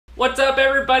What's up,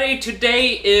 everybody? Today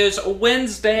is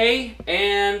Wednesday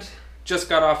and just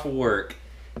got off of work.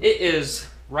 It is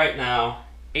right now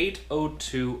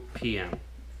 8:02 p.m.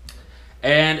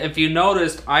 And if you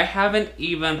noticed, I haven't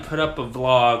even put up a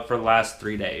vlog for the last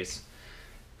 3 days.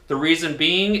 The reason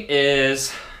being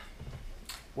is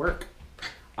work.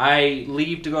 I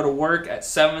leave to go to work at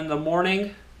 7 in the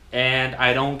morning and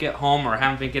I don't get home, or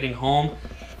haven't been getting home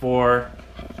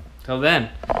till then.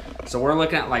 So we're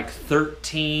looking at like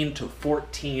 13 to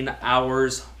 14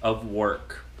 hours of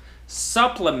work,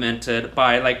 supplemented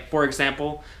by, like, for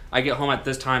example, I get home at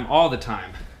this time all the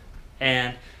time.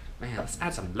 And man, let's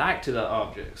add some light to the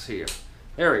objects here.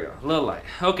 There we go, a little light.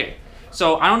 Okay,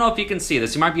 so I don't know if you can see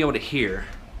this. You might be able to hear.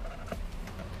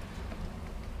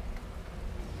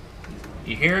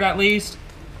 You hear it at least?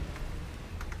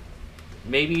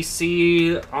 Maybe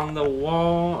see on the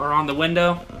wall or on the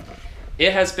window.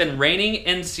 It has been raining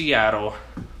in Seattle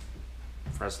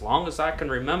for as long as I can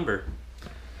remember.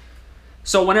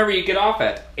 So whenever you get off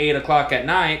at 8 o'clock at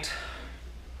night,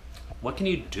 what can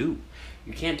you do?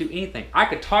 You can't do anything. I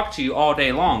could talk to you all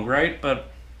day long, right?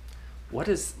 But what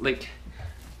is, like,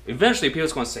 eventually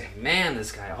people's going to say, man,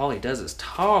 this guy, all he does is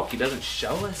talk. He doesn't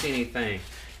show us anything.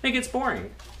 And it gets boring.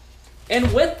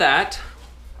 And with that,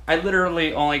 I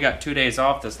literally only got 2 days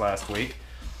off this last week.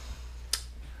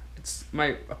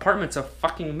 My apartment's a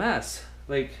fucking mess.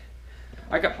 Like,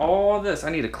 I got all this. I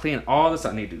need to clean all this.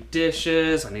 I need to do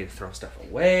dishes. I need to throw stuff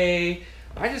away.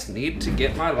 I just need to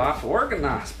get my life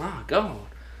organized. My God.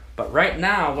 But right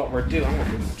now, what we're doing, I'm going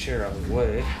to move my chair out of the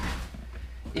way,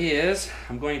 is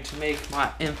I'm going to make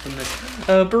my infamous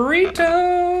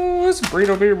burritos.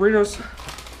 Burritos.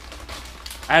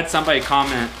 I had somebody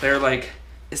comment. They're like,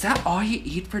 is that all you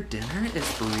eat for dinner is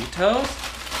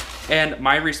burritos? And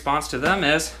my response to them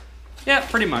is, yeah,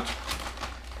 pretty much.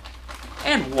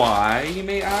 And why, you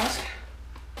may ask?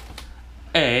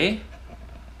 A,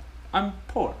 I'm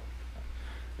poor.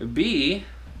 B,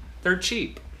 they're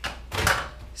cheap.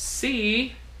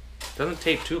 C, doesn't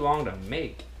take too long to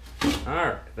make.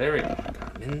 Alright, there we go.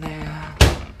 Got them in there.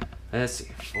 Let's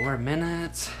see, 4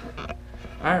 minutes.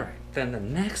 Alright, then the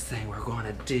next thing we're going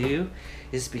to do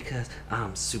is, because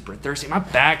I'm super thirsty. My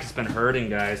back has been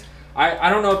hurting, guys. I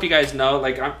don't know if you guys know,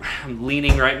 like, I'm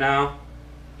leaning right now.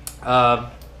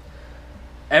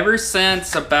 Ever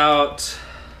since about,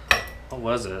 what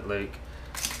was it, like,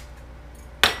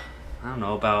 I don't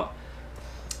know, about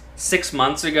 6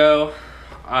 months ago,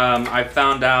 I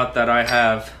found out that I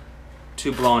have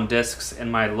 2 blown discs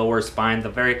in my lower spine, the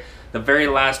very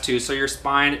last 2. So your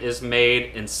spine is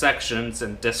made in sections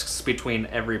and discs between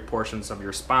every portions of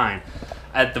your spine.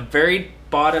 At the very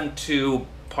bottom 2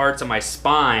 parts of my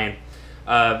spine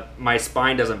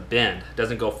doesn't bend. It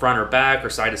doesn't go front or back or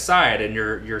side to side, and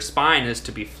your spine is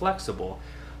to be flexible.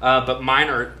 But mine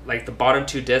are, like, the bottom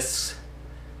 2 discs,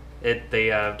 they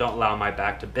don't allow my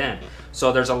back to bend.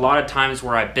 So there's a lot of times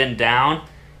where I bend down,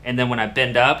 and then when I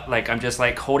bend up, like, I'm just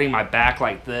like holding my back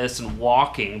like this and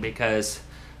walking, because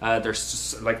there's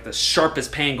just, like, the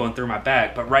sharpest pain going through my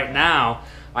back. But right now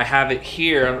I have it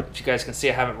here. I don't know if you guys can see,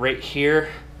 I have it right here.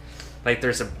 Like,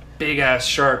 there's a big ass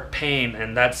sharp pain,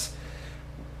 and that's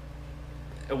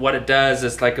what it does.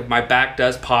 Is, like, if my back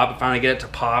does pop, if I finally get it to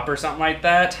pop or something like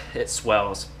that, it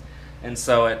swells, and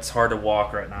so it's hard to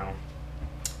walk right now.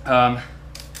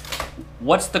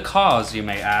 What's the cause, you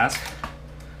may ask?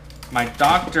 My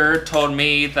doctor told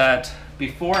me that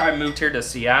before I moved here to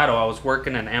Seattle, I was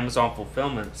working in Amazon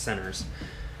fulfillment centers,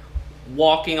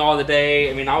 walking all the day.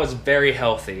 I mean, I was very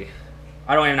healthy.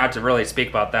 I don't even have to really speak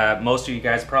about that. Most of you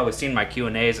guys probably seen my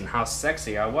Q&As and how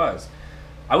sexy I was.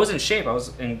 I was in shape. I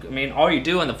mean, all you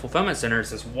do in the fulfillment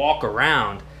centers is walk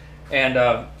around, and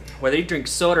whether you drink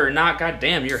soda or not,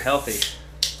 goddamn, you're healthy.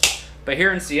 But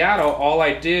here in Seattle, all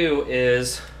I do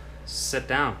is sit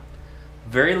down.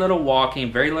 Very little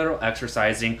walking, very little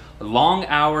exercising, long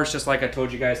hours, just like I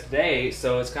told you guys today.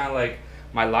 So it's kind of like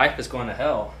my life is going to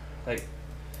hell. Like,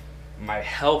 my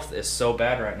health is so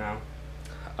bad right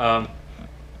now.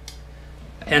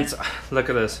 Hence, look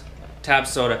at this. Tab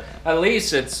soda. At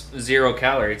least it's 0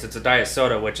 calories. It's a diet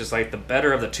soda, which is like the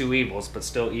better of the 2 evils, but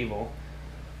still evil.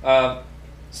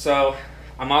 So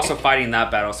I'm also fighting that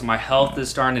battle. So my health is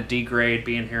starting to degrade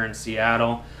being here in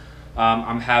Seattle.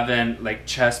 I'm having, like,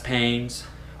 chest pains.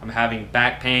 I'm having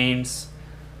back pains.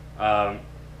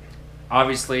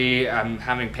 Obviously, I'm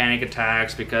having panic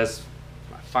attacks because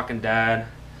my fucking dad.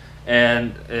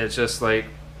 And it's just like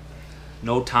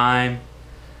no time.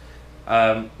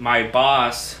 My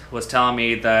boss was telling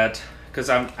me that, because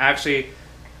I'm actually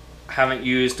haven't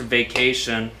used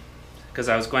vacation, because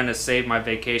I was going to save my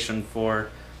vacation for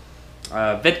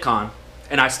VidCon,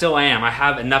 and I still am. I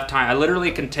have enough time. I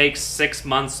literally can take 6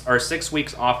 months or 6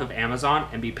 weeks off of Amazon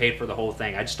and be paid for the whole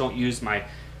thing. I just don't use my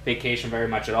vacation very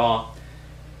much at all.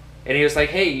 And he was like,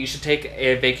 hey, you should take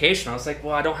a vacation. I was like,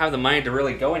 well, I don't have the money to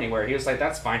really go anywhere. He was like,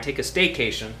 that's fine, take a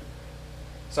staycation.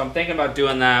 So I'm thinking about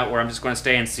doing that, where I'm just going to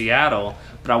stay in Seattle,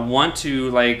 but I want to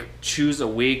like choose a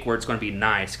week where it's going to be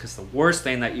nice, because the worst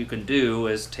thing that you can do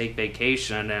is take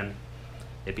vacation and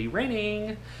it be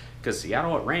raining, because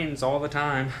Seattle, it rains all the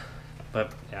time.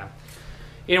 But yeah.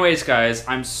 Anyways, guys,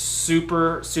 I'm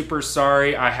super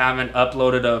sorry I haven't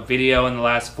uploaded a video in the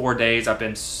last 4 days. I've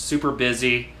been super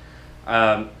busy.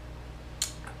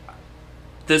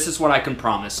 This is what I can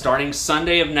promise. Starting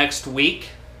Sunday of next week,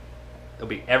 it'll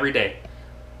be every day.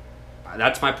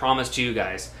 That's my promise to you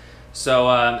guys.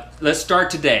 So let's start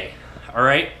today, all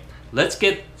right? Let's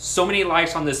get so many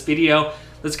likes on this video.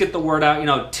 Let's get the word out. You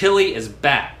know, Tilley is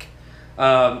back.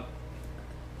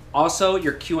 Also,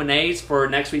 your Q&As for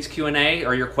next week's Q&A,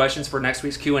 or your questions for next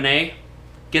week's Q&A,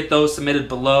 get those submitted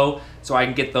below so I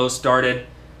can get those started.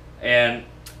 And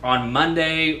on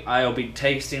Monday, I'll be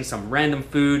tasting some random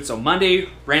food. So Monday,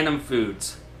 random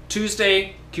foods.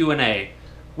 Tuesday, Q&A.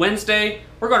 Wednesday,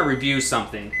 we're going to review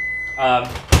something. I'm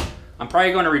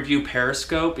probably going to review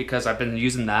Periscope, because I've been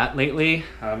using that lately.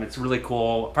 It's really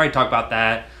cool. I'll probably talk about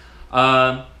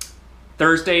that.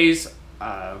 Thursdays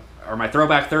are my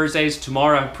Throwback Thursdays.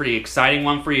 Tomorrow, a pretty exciting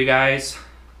one for you guys.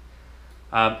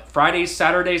 Fridays,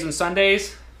 Saturdays, and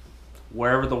Sundays,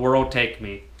 wherever the world take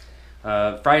me.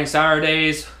 Friday and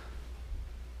Saturdays,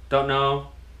 don't know.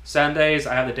 Sundays,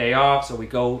 I have the day off, so we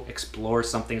go explore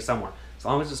something somewhere, as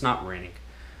long as it's not raining.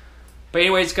 But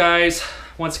anyways, guys,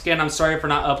 once again, I'm sorry for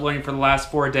not uploading for the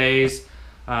last 4 days.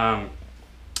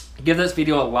 Give this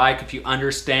video a like if you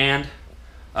understand.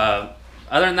 Other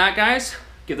than that, guys,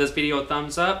 give this video a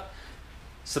thumbs up.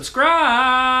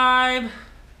 Subscribe.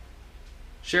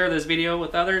 Share this video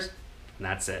with others. And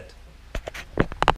that's it.